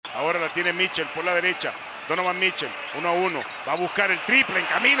Ahora la tiene Mitchell por la derecha. Donovan Mitchell, 1-1. Va a buscar el triple en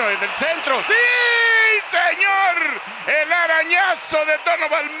camino desde el centro. ¡Sí, señor! El arañazo de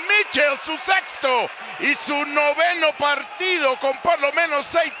Donovan Mitchell, su sexto y su noveno partido con por lo menos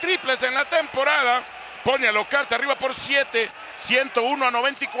 6 triples en la temporada. Pone a los Cavs arriba por 7,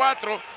 101-94.